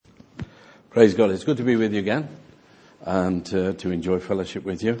Praise God. It's good to be with you again and to enjoy fellowship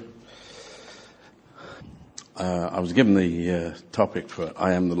with you. I was given the topic for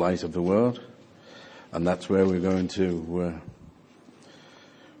I am the light of the world, and that's where we're going to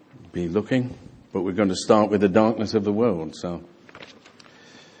be looking. But we're going to start with the darkness of the world. So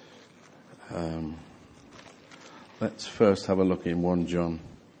let's first have a look in 1 John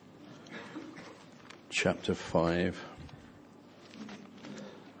chapter 5.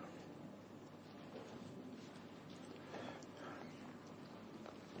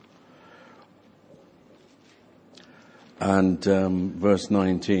 And verse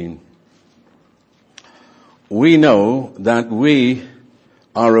 19. We know that we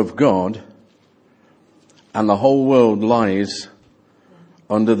are of God, and the whole world lies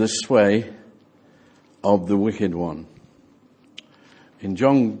under the sway of the wicked one. In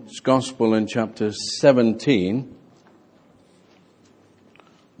John's Gospel in chapter 17,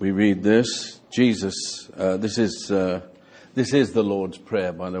 we read this. Jesus, this is the Lord's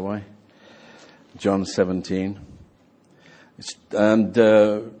Prayer, by the way. John 17. And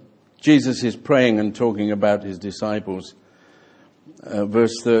Jesus is praying and talking about his disciples.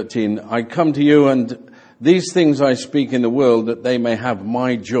 Verse 13, I come to you, and these things I speak in the world, that they may have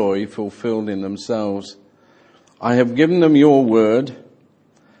my joy fulfilled in themselves. I have given them your word,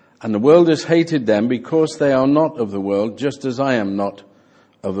 and the world has hated them because they are not of the world, just as I am not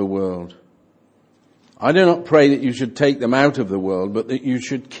of the world. I do not pray that you should take them out of the world, but that you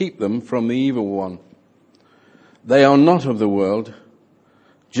should keep them from the evil one. They are not of the world,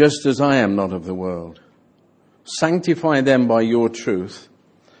 just as I am not of the world. Sanctify them by your truth.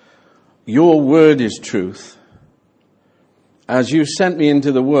 Your word is truth. As you sent me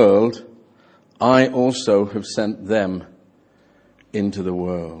into the world, I also have sent them into the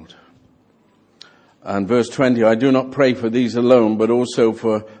world. And verse 20, I do not pray for these alone, but also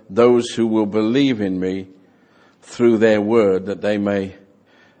for those who will believe in me through their word, that they may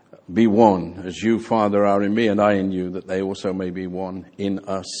be one, as you, Father, are in me and I in you, that they also may be one in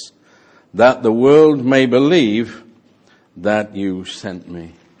us, that the world may believe that you sent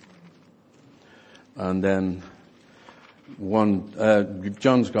me. And then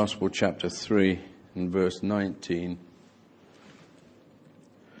John's Gospel, chapter 3, and verse 19.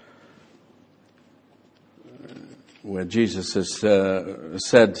 Where Jesus has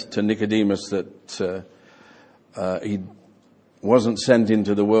said to Nicodemus that he wasn't sent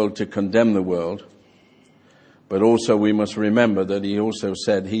into the world to condemn the world, but also we must remember that he also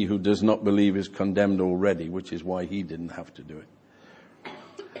said he who does not believe is condemned already, which is why he didn't have to do it.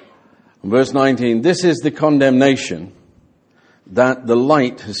 Verse 19, this is the condemnation, that the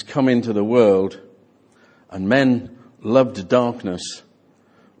light has come into the world, and men loved darkness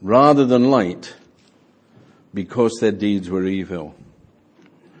rather than light, because their deeds were evil.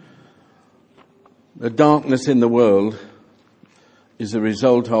 The darkness in the world is a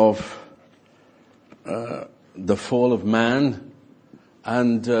result of the fall of man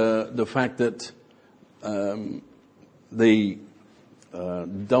and the fact that the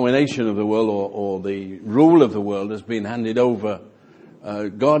domination of the world or the rule of the world has been handed over.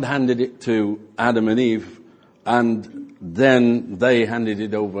 God handed it to Adam and Eve, and then they handed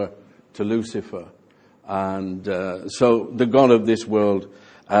it over to Lucifer. And so the God of this world,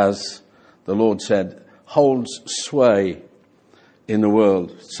 as the Lord said, holds sway in the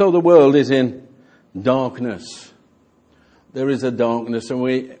world. So the world is in darkness. There is a darkness, and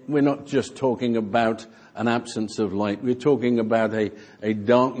we're not just talking about an absence of light. We're talking about a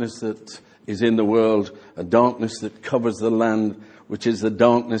darkness that is in the world, a darkness that covers the land, which is the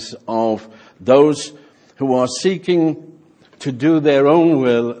darkness of those who are seeking to do their own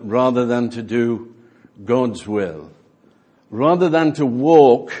will rather than to do God's will. Rather than to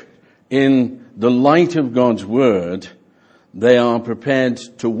walk in the light of God's word, they are prepared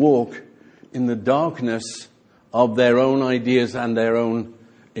to walk in the darkness of their own ideas and their own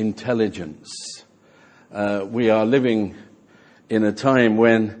intelligence. We are living in a time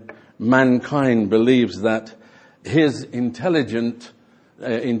when mankind believes that his intelligence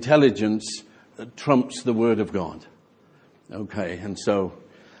trumps the word of God. Okay, and so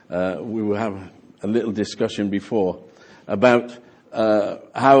we will have a little discussion before about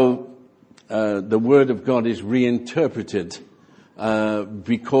how the word of God is reinterpreted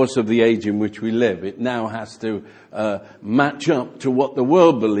because of the age in which we live. It now has to match up to what the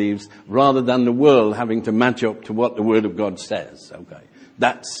world believes rather than the world having to match up to what the word of God says. Okay,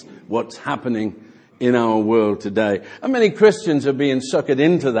 that's what's happening in our world today. And many Christians are being suckered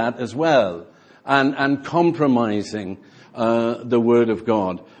into that as well and compromising the word of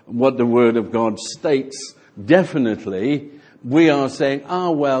God. What the word of God states definitely we are saying,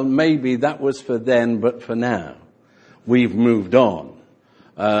 well, maybe that was for then, but for now, we've moved on.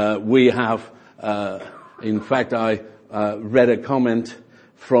 We have, in fact, I read a comment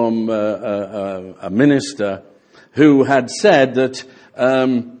from a minister who had said that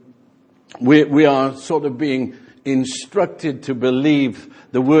we are sort of being instructed to believe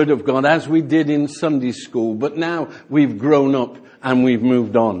the Word of God as we did in Sunday school, but now we've grown up and we've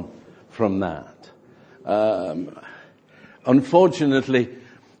moved on from that. Unfortunately,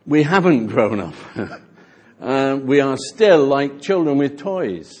 we haven't grown up. We are still like children with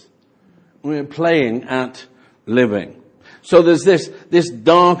toys. We're playing at living. So there's this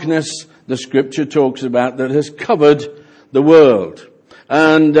darkness the Scripture talks about that has covered the world.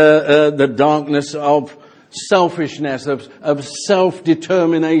 And the darkness of selfishness, of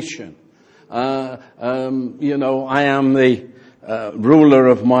self-determination. I am the ruler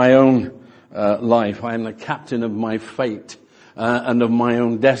of my own life. I am the captain of my fate and of my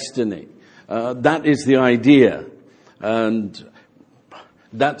own destiny. That is the idea. And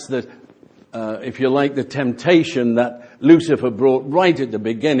that's if you like, the temptation that Lucifer brought right at the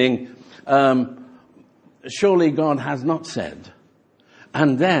beginning. Surely God has not said.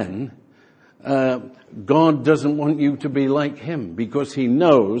 And then God doesn't want you to be like him, because he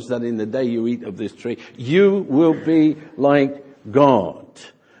knows that in the day you eat of this tree, you will be like God,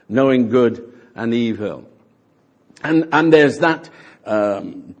 knowing good and evil. And there's that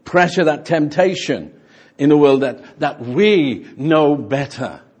pressure, that temptation in the world that we know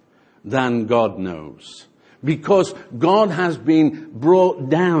better than God knows. Because God has been brought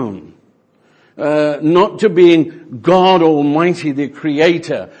down, not to being God Almighty, the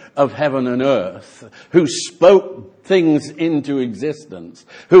creator of heaven and earth, who spoke things into existence,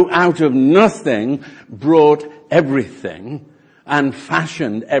 who out of nothing brought everything and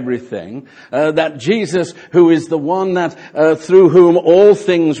fashioned everything, that Jesus, who is the one that through whom all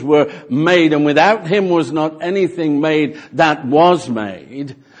things were made, and without him was not anything made that was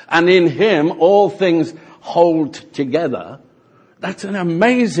made, and in him all things hold together. That's an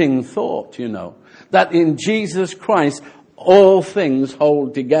amazing thought, that in Jesus Christ all things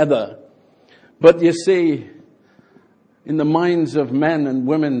hold together. But you see, in the minds of men and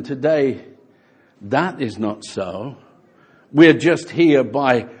women today, that is not so. We're just here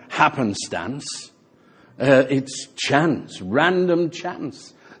by happenstance. It's chance, random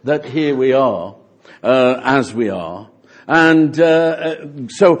chance, that here we are, as we are. And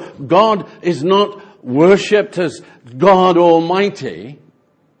so God is not worshipped as God Almighty.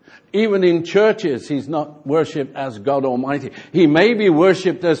 Even in churches, he's not worshipped as God Almighty. He may be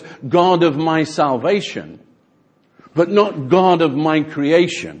worshipped as God of my salvation, but not God of my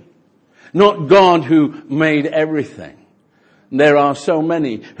creation. Not God who made everything. There are so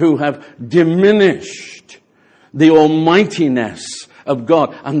many who have diminished the almightiness of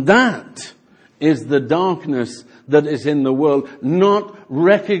God. And that is the darkness that is in the world, not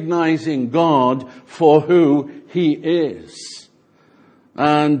recognizing God for who he is.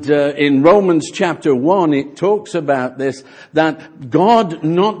 And in Romans chapter 1, it talks about this, that God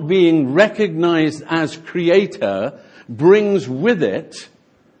not being recognized as creator brings with it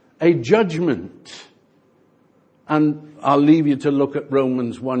a judgment. And I'll leave you to look at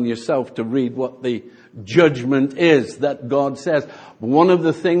Romans 1 yourself to read what the judgment is that God says. One of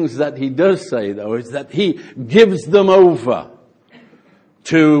the things that he does say, though, is that he gives them over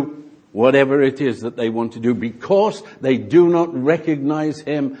to whatever it is that they want to do, because they do not recognize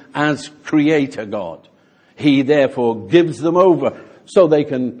him as creator God. He therefore gives them over so they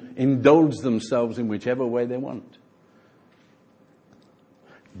can indulge themselves in whichever way they want.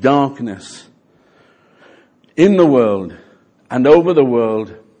 Darkness in the world and over the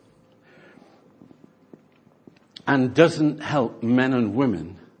world, and doesn't help men and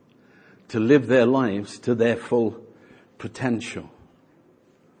women to live their lives to their full potential.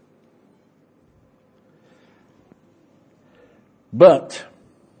 But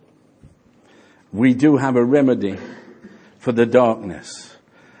we do have a remedy for the darkness.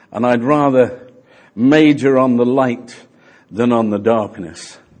 And I'd rather major on the light than on the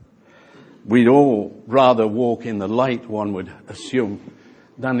darkness. We'd all rather walk in the light, one would assume,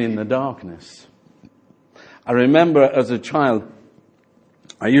 than in the darkness. I remember as a child,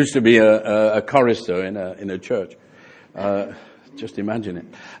 I used to be a chorister in a church. Just imagine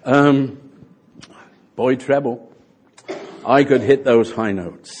it. Boy treble. I could hit those high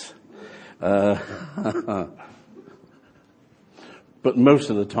notes. But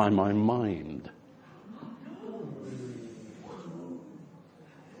most of the time I mind.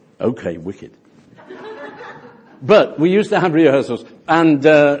 Okay, wicked. But we used to have rehearsals, and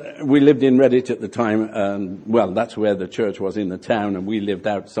we lived in Redditch at the time, and well, that's where the church was in the town, and we lived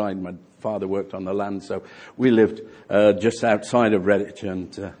outside. My father worked on the land, so we lived just outside of Redditch,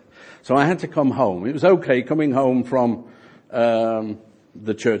 and so I had to come home. It was okay coming home from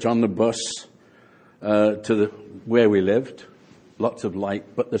the church on the bus to where we lived. Lots of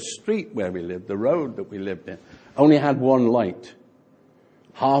light, but the street where we lived, the road that we lived in, only had one light,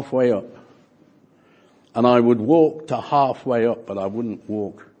 halfway up. And I would walk to halfway up, but I wouldn't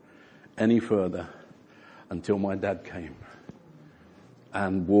walk any further until my dad came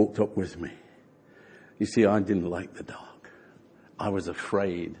and walked up with me. You see, I didn't like the dark. I was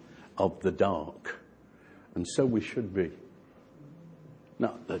afraid of the dark. And so we should be.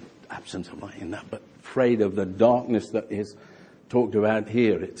 Not the absence of light in that, but afraid of the darkness that is talked about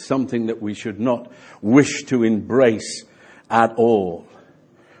here. It's something that we should not wish to embrace at all.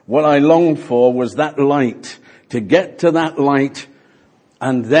 What I longed for was that light, to get to that light,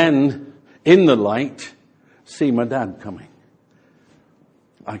 and then in the light, see my dad coming.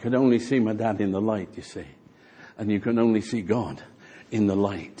 I could only see my dad in the light, you see. And you can only see God in the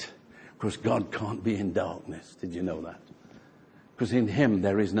light. Because God can't be in darkness. Did you know that? Because in him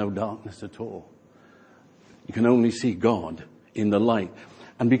there is no darkness at all. You can only see God in the light.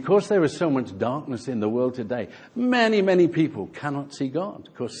 And because there is so much darkness in the world today, many, many people cannot see God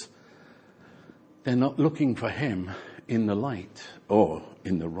because they're not looking for him in the light or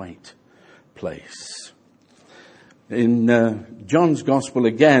in the right place. In John's Gospel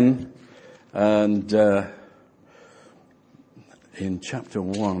again, and in chapter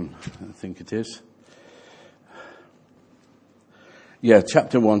 1, I think it is. Yeah,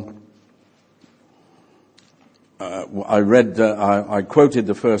 chapter 1. I quoted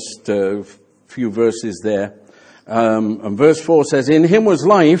the first few verses there. And verse 4 says, "In him was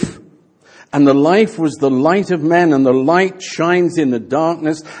life, and the life was the light of men, and the light shines in the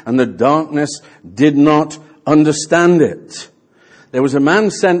darkness, and the darkness did not understand it. There was a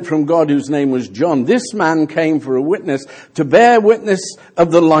man sent from God whose name was John. This man came for a witness, to bear witness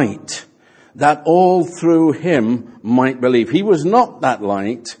of the light, that all through him might believe. He was not that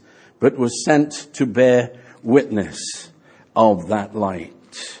light, but was sent to bear witness of that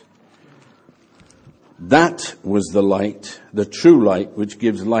light." That was the light, the true light, which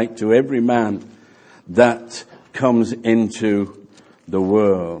gives light to every man that comes into the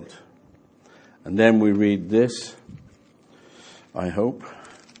world. And then we read this, I hope,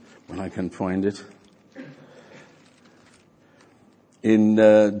 when I can find it. In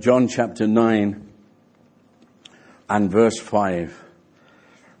John chapter 9 and verse 5.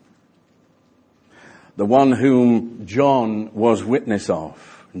 The one whom John was witness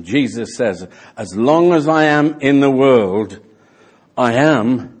of. Jesus says, "As long as I am in the world, I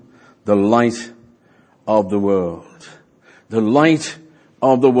am the light of the world." The light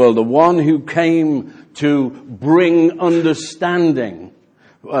of the world. The one who came to bring understanding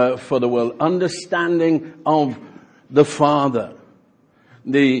for the world. Understanding of the Father.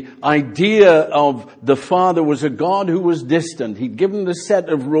 The idea of the Father was a God who was distant. He'd given the set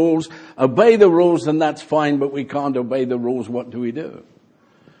of rules. Obey the rules and that's fine, but we can't obey the rules. What do we do?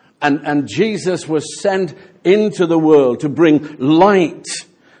 And Jesus was sent into the world to bring light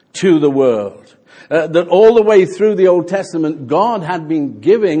to the world. That all the way through the Old Testament, God had been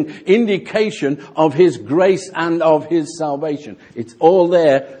giving indication of his grace and of his salvation. It's all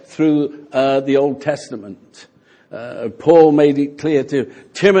there through the Old Testament. Paul made it clear to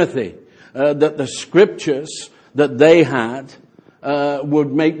Timothy that the scriptures that they had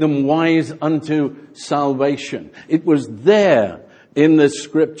would make them wise unto salvation. It was there in the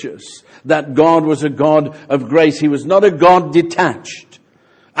scriptures that God was a God of grace. He was not a God detached,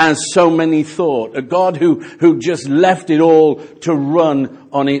 as so many thought, a God who just left it all to run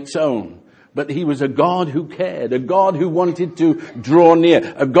on its own. But he was a God who cared, a God who wanted to draw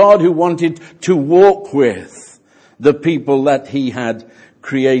near, a God who wanted to walk with the people that he had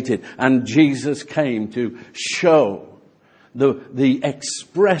created. And Jesus came to show the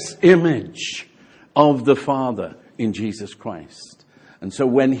express image of the Father in Jesus Christ. And so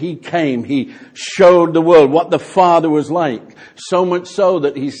when he came, he showed the world what the Father was like. So much so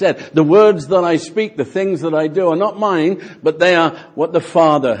that he said, "The words that I speak, the things that I do are not mine, but they are what the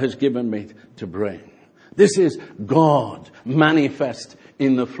Father has given me to bring." This is God manifest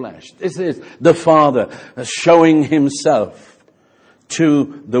in the flesh. This is the Father showing himself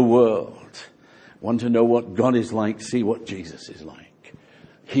to the world. Want to know what God is like? See what Jesus is like.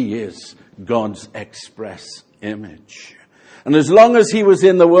 He is God's express image. And as long as he was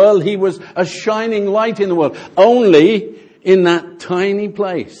in the world, he was a shining light in the world. Only in that tiny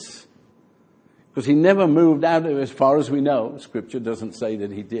place, Because he never moved out of, as far as we know. Scripture doesn't say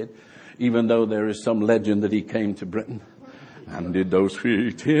that he did, even though there is some legend that he came to Britain and did those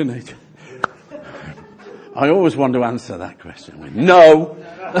feet here, Nate. I always want to answer that question with no.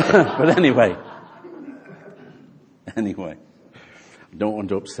 But anyway, I don't want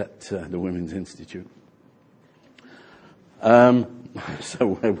to upset the Women's Institute. So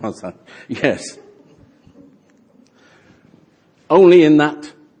where was I? Yes. Only in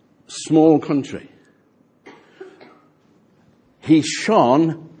that small country, he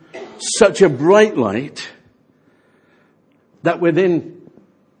shone such a bright light that within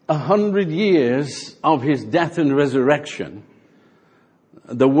 100 years of his death and resurrection,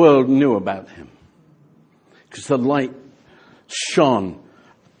 the world knew about him. Because the light shone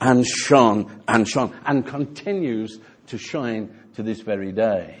and shone and shone and continues to shine to this very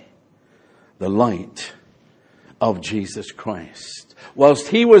day. The light of Jesus Christ. Whilst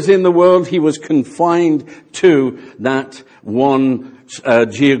he was in the world, he was confined to that one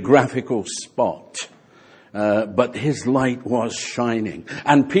geographical spot. But his light was shining.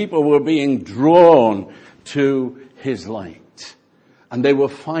 And people were being drawn to his light. And they were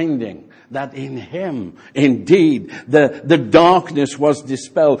finding that in him, indeed, the darkness was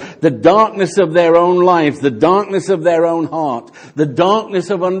dispelled. The darkness of their own lives, the darkness of their own heart, the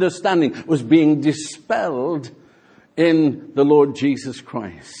darkness of understanding was being dispelled in the Lord Jesus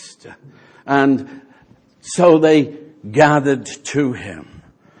Christ. And so they gathered to him.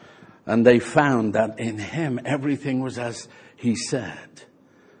 And they found that in him everything was as he said.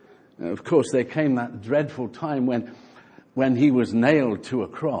 And of course, there came that dreadful time when he was nailed to a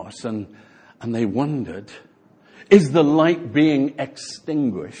cross, and they wondered, is the light being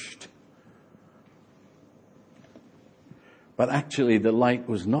extinguished? But actually the light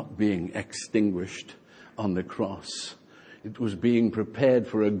was not being extinguished on the cross. It was being prepared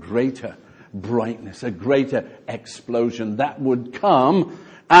for a greater brightness, a greater explosion that would come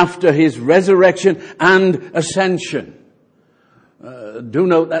after his resurrection and ascension. Do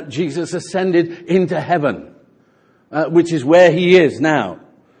note that Jesus ascended into heaven, which is where he is now,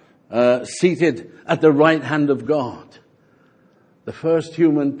 seated at the right hand of God. The first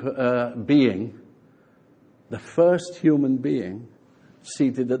human being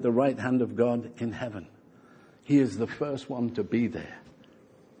seated at the right hand of God in heaven. He is the first one to be there.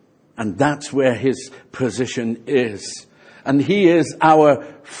 And that's where his position is. And he is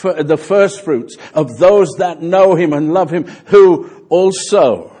the first fruits of those that know him and love him, who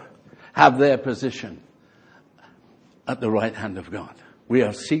also have their position at the right hand of God. We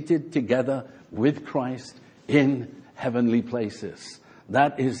are seated together with Christ in heavenly places.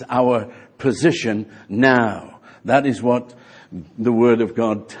 That is our position now. That is what the Word of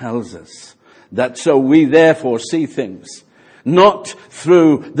God tells us. That so we therefore see things not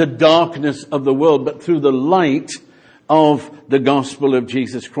through the darkness of the world, but through the light of the gospel of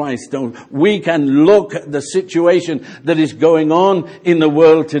Jesus Christ. We can look at the situation that is going on in the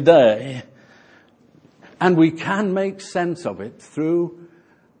world today, and we can make sense of it through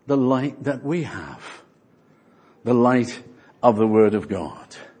the light that we have. The light of the Word of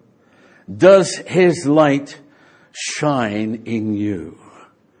God. Does his light shine in you?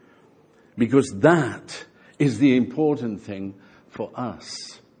 Because that is the important thing for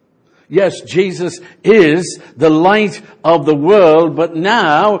us. Yes, Jesus is the light of the world, but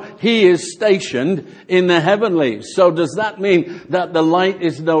now he is stationed in the heavenlies. So does that mean that the light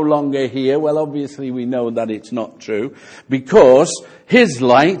is no longer here? Well, obviously we know that it's not true, because his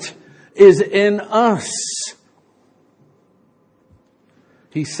light is in us.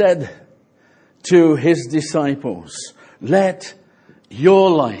 He said to his disciples, "Let your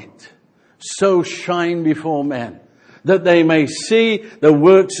light so shine before men, that they may see the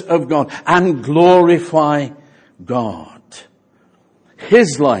works of God and glorify God."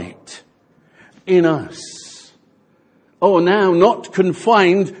 His light in us. Oh, now not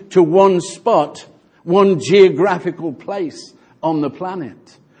confined to one spot, one geographical place on the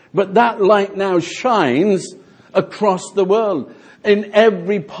planet, but that light now shines across the world. In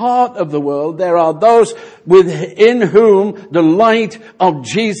every part of the world, there are those within whom the light of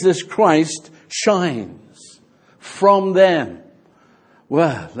Jesus Christ shines. From them.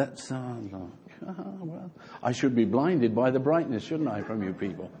 Well, let's look. Well, I should be blinded by the brightness, shouldn't I, from you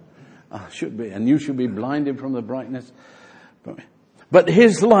people? I should be. And you should be blinded from the brightness. But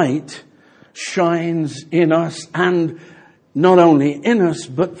his light shines in us, and not only in us,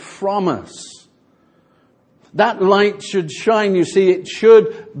 but from us. That light should shine, you see, it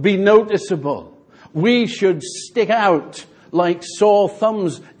should be noticeable. We should stick out like sore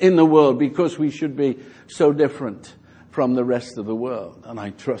thumbs in the world, because we should be so different from the rest of the world. And I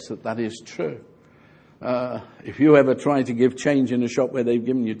trust that that is true. If you ever try to give change in a shop where they've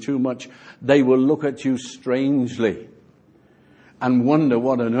given you too much, they will look at you strangely and wonder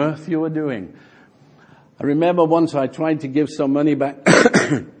what on earth you were doing. I remember once I tried to give some money back.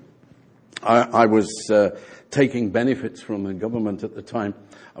 I was taking benefits from the government at the time.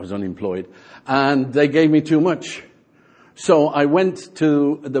 I was unemployed. And they gave me too much. So I went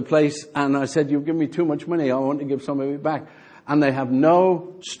to the place and I said, "You've given me too much money. I want to give some of it back." And they have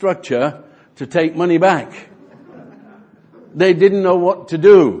no structure to take money back. They didn't know what to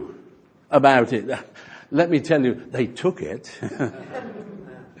do about it. Let me tell you, they took it.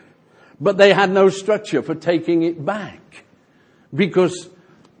 But they had no structure for taking it back. Because,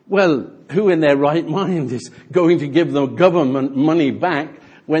 well, who in their right mind is going to give the government money back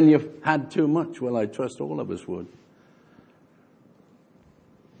when you've had too much? Well, I trust all of us would.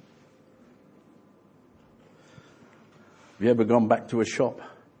 Have you ever gone back to a shop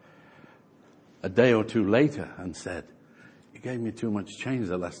a day or two later and said, "You gave me too much change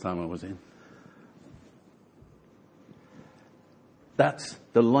the last time I was in"? That's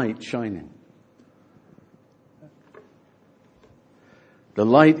the light shining. The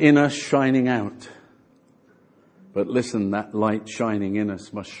light in us shining out. But listen, that light shining in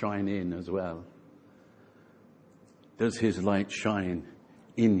us must shine in as well. Does his light shine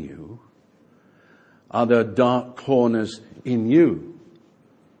in you? Are there dark corners in you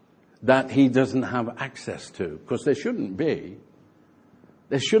that he doesn't have access to? Because there shouldn't be.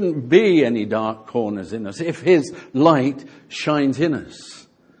 There shouldn't be any dark corners in us if his light shines in us.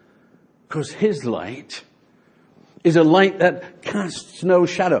 Because his light is a light that casts no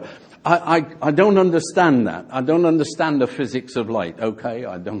shadow. I don't understand that. I don't understand the physics of light, okay?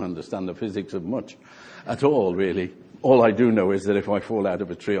 I don't understand the physics of much at all, really. All I do know is that if I fall out of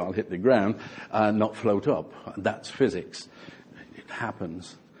a tree, I'll hit the ground and not float up. That's physics. It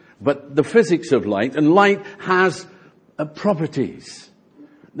happens. But the physics of light, and light has properties.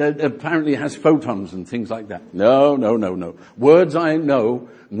 That apparently has photons and things like that. No. Words I know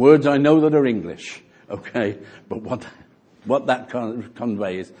that are English, okay? But what that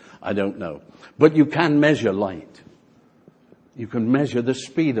conveys, I don't know. But you can measure light. You can measure the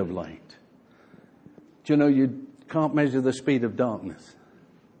speed of light. Do you know you can't measure the speed of darkness,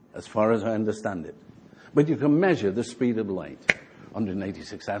 as far as I understand it. But you can measure the speed of light,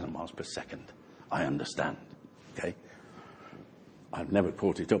 186,000 miles per second. I understand, okay? I've never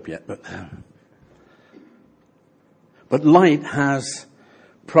caught it up yet, but light has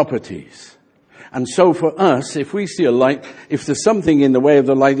properties. And so for us, if we see a light, if there's something in the way of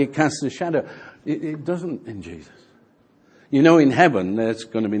the light, it casts a shadow. It doesn't in Jesus. You know, in heaven, there's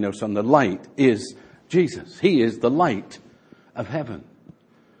going to be no sun. The light is Jesus. He is the light of heaven.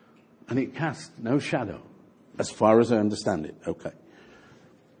 And it casts no shadow, as far as I understand it. Okay.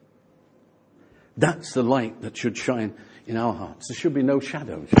 That's the light that should shine in our hearts. There should be no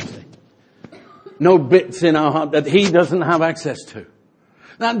shadows, you see. No bits in our heart that he doesn't have access to.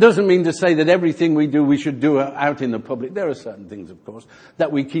 That doesn't mean to say that everything we do, we should do out in the public. There are certain things, of course,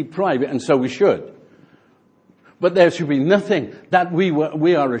 that we keep private, and so we should. But there should be nothing that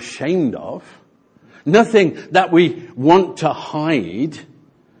we are ashamed of. Nothing that we want to hide.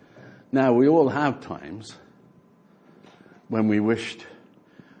 Now, we all have times when we wished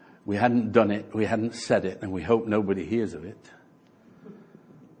we hadn't done it, we hadn't said it, and we hope nobody hears of it.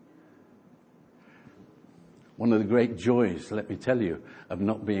 One of the great joys, let me tell you, of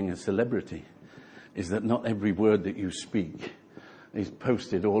not being a celebrity is that not every word that you speak is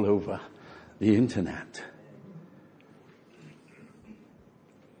posted all over the internet.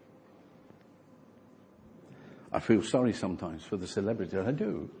 I feel sorry sometimes for the celebrities.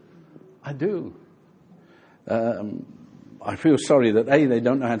 I do. I feel sorry that A, they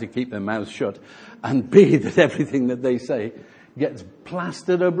don't know how to keep their mouths shut, and B, that everything that they say gets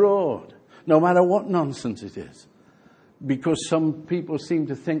plastered abroad, no matter what nonsense it is. Because some people seem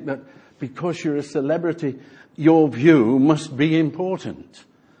to think that because you're a celebrity, your view must be important.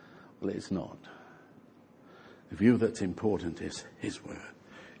 Well, it's not. The view that's important is his word,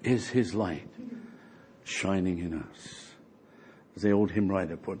 is his light shining in us. As the old hymn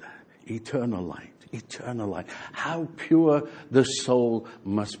writer put, eternal light. Eternal light. How pure the soul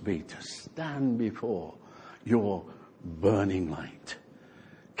must be to stand before your burning light.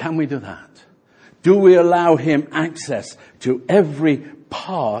 Can we do that? Do we allow him access to every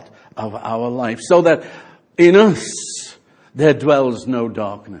part of our life so that in us there dwells no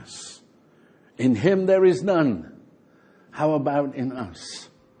darkness? In him there is none. How about in us?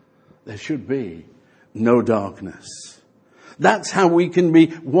 There should be no darkness. That's how we can be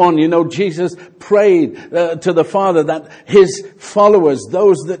one. You know, Jesus prayed to the Father that his followers,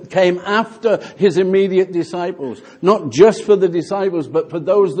 those that came after his immediate disciples, not just for the disciples, but for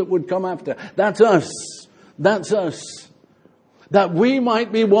those that would come after. That's us. That's us. That we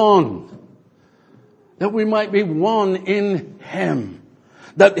might be one. That we might be one in him.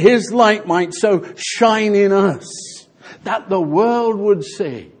 That his light might so shine in us that the world would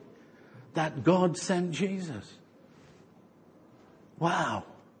see that God sent Jesus. Wow.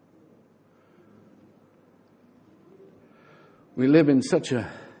 We live in such a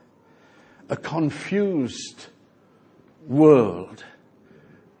confused world.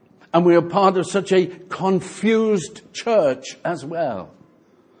 And we are part of such a confused church as well.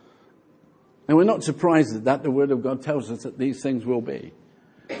 And we're not surprised that the Word of God tells us that these things will be.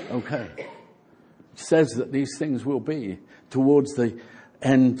 Okay. It says that these things will be towards the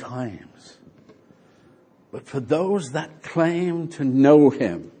end times. But for those that claim to know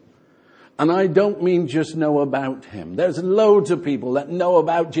him, and I don't mean just know about him. There's loads of people that know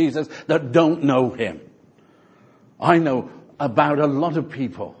about Jesus that don't know him. I know about a lot of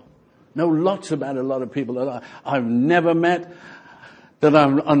people. Know lots about a lot of people that I've never met, that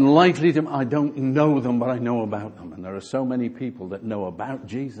I'm unlikely to. I don't know them, but I know about them. And there are so many people that know about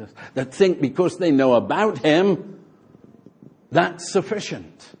Jesus that think because they know about him, that's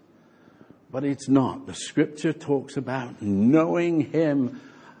sufficient. But it's not. The scripture talks about knowing him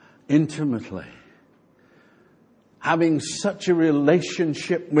intimately. Having such a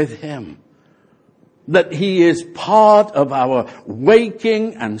relationship with him that he is part of our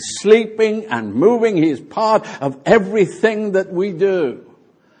waking and sleeping and moving. He is part of everything that we do.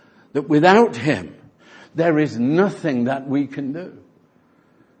 That without him, there is nothing that we can do.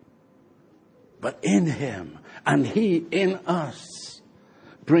 But in him, and he in us,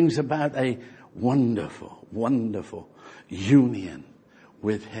 brings about a wonderful, wonderful union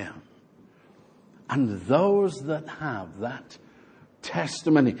with him. And those that have that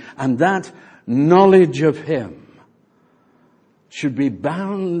testimony and that knowledge of him should be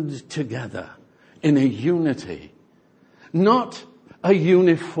bound together in a unity, not a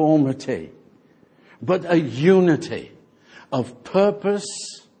uniformity, but a unity of purpose,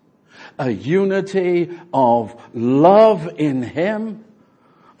 a unity of love in him,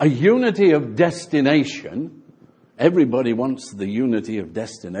 a unity of destination. Everybody wants the unity of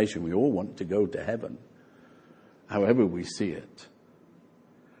destination. We all want to go to heaven, however we see it.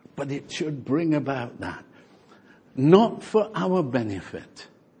 But it should bring about that, not for our benefit,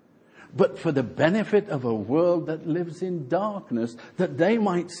 but for the benefit of a world that lives in darkness, that they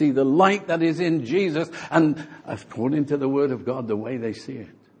might see the light that is in Jesus. And according to the Word of God, the way they see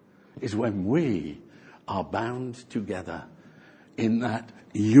it is when we are bound together in that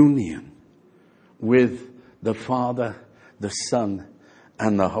union with the Father, the Son,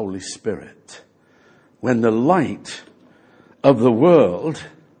 and the Holy Spirit. When the light of the world,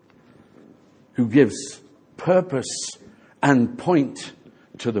 who gives purpose and point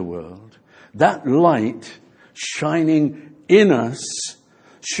to the world, that light shining in us,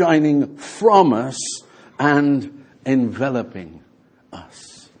 shining from us, and enveloping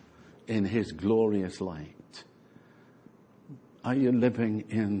us in his glorious light. Are you living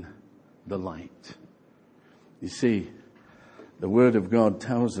in the light? You see, the Word of God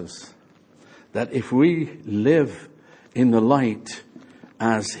tells us that if we live in the light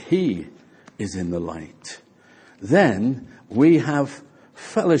as he is in the light, then we have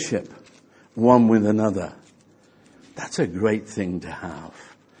fellowship one with another. That's a great thing to have.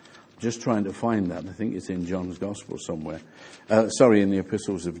 Just trying to find that. I think it's in John's Gospel somewhere. In the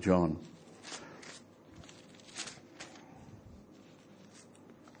Epistles of John.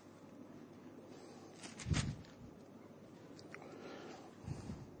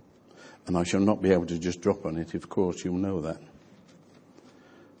 And I shall not be able to just drop on it, of course, you'll know that.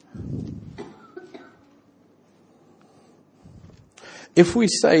 If we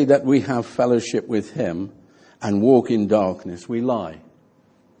say that we have fellowship with him and walk in darkness, we lie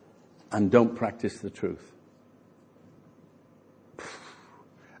and don't practice the truth.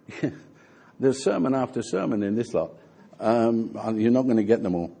 There's sermon after sermon in this lot. You're not going to get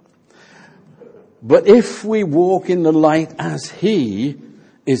them all. But if we walk in the light as he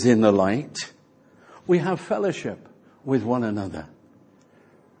is in the light, we have fellowship with one another.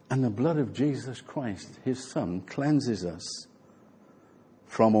 And the blood of Jesus Christ, his Son, cleanses us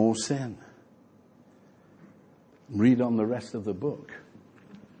from all sin. Read on the rest of the book.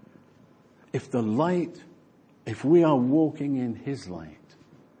 If we are walking in his light,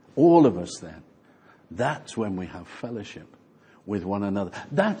 all of us then, that's when we have fellowship with one another.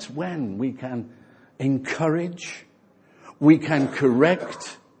 That's when we can encourage We can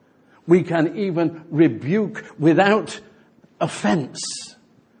correct. We can even rebuke without offense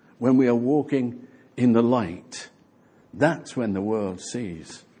when we are walking in the light. That's when the world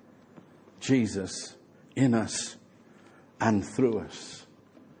sees Jesus in us and through us.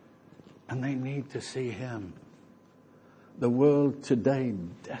 And they need to see him. The world today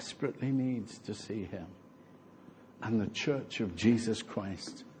desperately needs to see him. And the Church of Jesus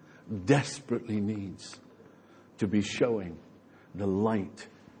Christ desperately needs to be showing the light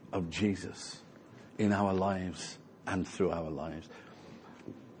of Jesus in our lives and through our lives.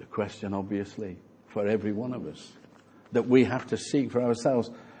 The question, obviously, for every one of us, that we have to seek for ourselves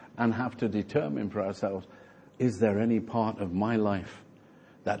and have to determine for ourselves, is there any part of my life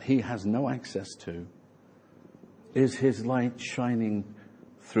that he has no access to? Is his light shining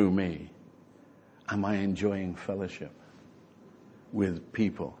through me? Am I enjoying fellowship with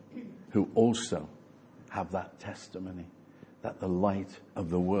people who also have that testimony that the light of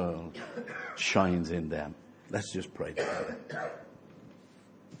the world shines in them? Let's just pray together.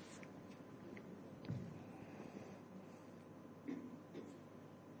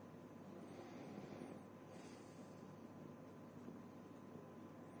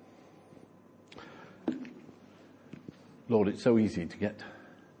 Lord, it's so easy to get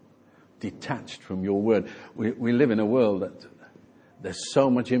detached from your word. We live in a world that there's so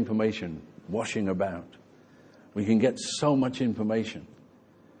much information washing about. We can get so much information.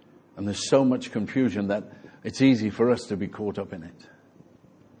 And there's so much confusion that it's easy for us to be caught up in it.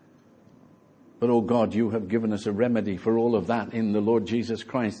 But, oh God, you have given us a remedy for all of that in the Lord Jesus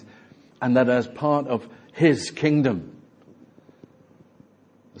Christ. And that as part of his kingdom,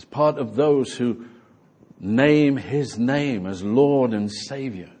 as part of those who name his name as Lord and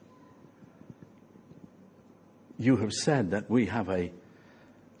Savior, you have said that we have a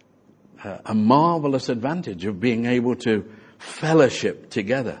marvelous advantage of being able to fellowship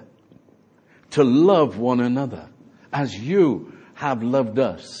together, to love one another as you have loved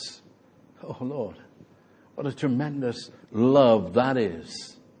us. Oh Lord, what a tremendous love that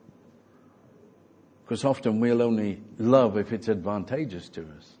is. Because often we'll only love if it's advantageous to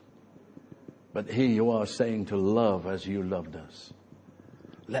us. But here you are saying to love as you loved us.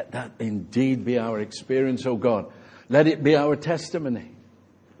 Let that indeed be our experience, oh God. Let it be our testimony.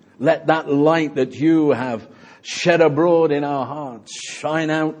 Let that light that you have shed abroad in our hearts shine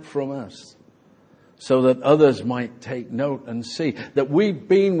out from us, so that others might take note and see that we've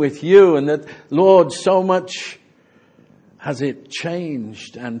been with you, and that, Lord, so much has it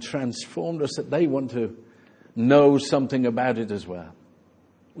changed and transformed us that they want to know something about it as well.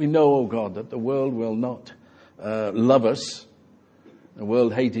 We know, oh God, that the world will not love us. The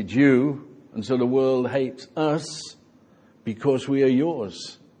world hated you, and so the world hates us because we are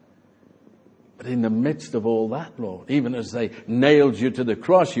yours. But in the midst of all that, Lord, even as they nailed you to the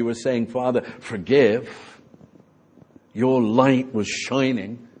cross, you were saying, Father, forgive. Your light was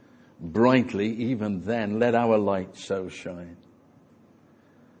shining brightly even then. Let our light so shine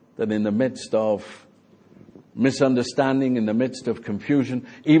that in the midst of misunderstanding, in the midst of confusion,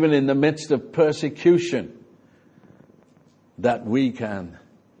 even in the midst of persecution, that we can,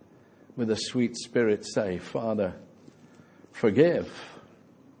 with a sweet spirit, say, Father, forgive.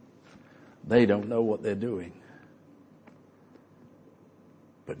 They don't know what they're doing.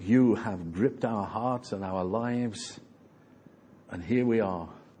 But you have gripped our hearts and our lives, and here we are,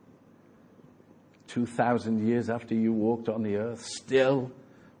 2,000 years after you walked on the earth, still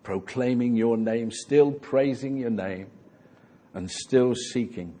proclaiming your name, still praising your name, and still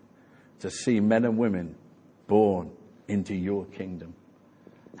seeking to see men and women born into your kingdom.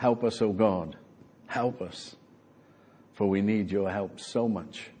 Help us, O God. Help us. For we need your help so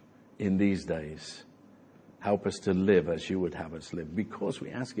much in these days. Help us to live as you would have us live, because we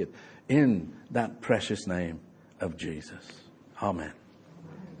ask it in that precious name of Jesus. Amen.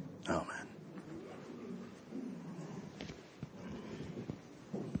 Amen.